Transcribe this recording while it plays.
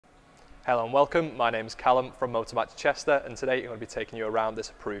Hello and welcome, my name is Callum from Motormatch Chester, and today I'm going to be taking you around this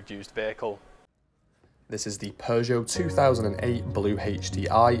approved used vehicle. This is the Peugeot 2008 BlueHDi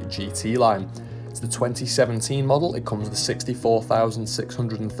GT Line. It's the 2017 model. It comes with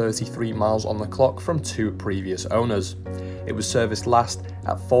 64,633 miles on the clock from two previous owners. It was serviced last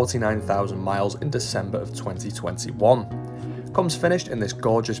at 49,000 miles in December of 2021. Comes finished in this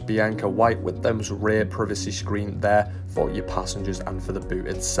gorgeous Bianca white with those rear privacy screen there for your passengers and for the boot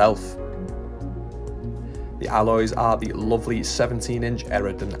itself. The alloys are the lovely 17-inch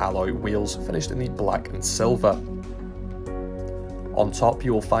Eridan alloy wheels finished in the black and silver. On top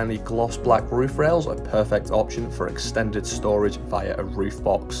you will find the gloss black roof rails, a perfect option for extended storage via a roof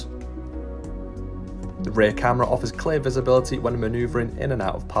box. The rear camera offers clear visibility when manoeuvring in and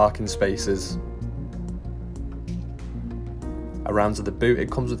out of parking spaces. Around to the boot, it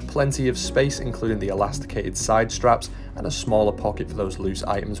comes with plenty of space, including the elasticated side straps and a smaller pocket for those loose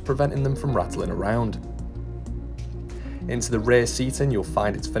items, preventing them from rattling around. Into the rear seating, you'll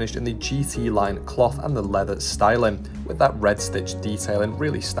find it's finished in the GT Line cloth and the leather styling, with that red stitch detailing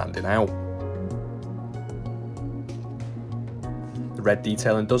really standing out. The red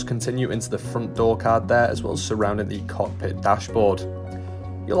detailing does continue into the front door card there, as well as surrounding the cockpit dashboard.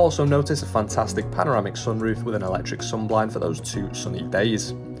 You'll also notice a fantastic panoramic sunroof with an electric sunblind for those two sunny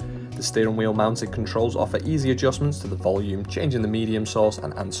days. The steering wheel mounted controls offer easy adjustments to the volume, changing the medium source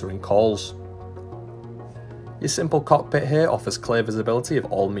and answering calls. Your simple cockpit here offers clear visibility of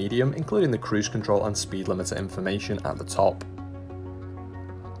all medium, including the cruise control and speed limiter information at the top.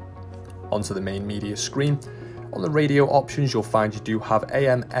 Onto the main media screen. On the radio options, you'll find you do have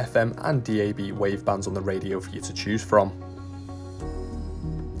AM, FM and DAB wave bands on the radio for you to choose from.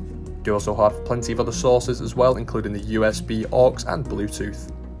 You also have plenty of other sources as well, including the USB, aux and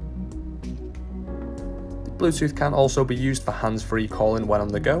Bluetooth. Bluetooth can also be used for hands-free calling when on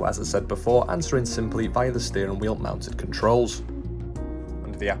the go, as I said before, answering simply via the steering wheel mounted controls.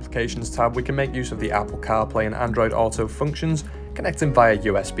 Under the Applications tab, we can make use of the Apple CarPlay and Android Auto functions, connecting via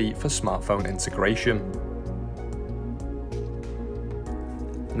USB for smartphone integration.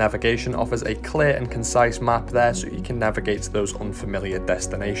 Navigation offers a clear and concise map there, so you can navigate to those unfamiliar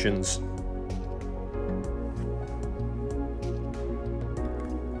destinations.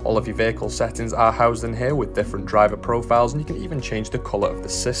 All of your vehicle settings are housed in here with different driver profiles, and you can even change the colour of the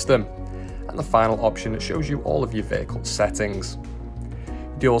system. And the final option shows you all of your vehicle settings.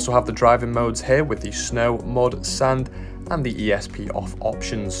 You also have the driving modes here with the snow, mud, sand and the ESP off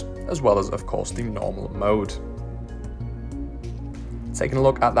options, as well as of course the normal mode. Taking a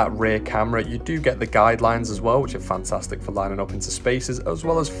look at that rear camera, you do get the guidelines as well, which are fantastic for lining up into spaces, as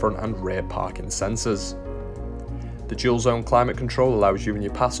well as front and rear parking sensors. The dual zone climate control allows you and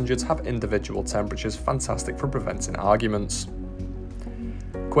your passenger to have individual temperatures, fantastic for preventing arguments.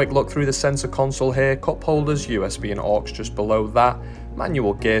 Quick look through the sensor console here, cup holders, USB and aux just below that,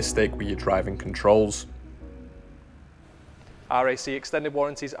 manual gear stick with your driving controls. RAC extended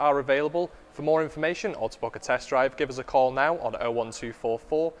warranties are available. For more information or to book a test drive, give us a call now on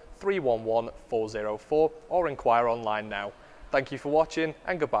 01244 311 404 or inquire online now. Thank you for watching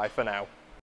and goodbye for now.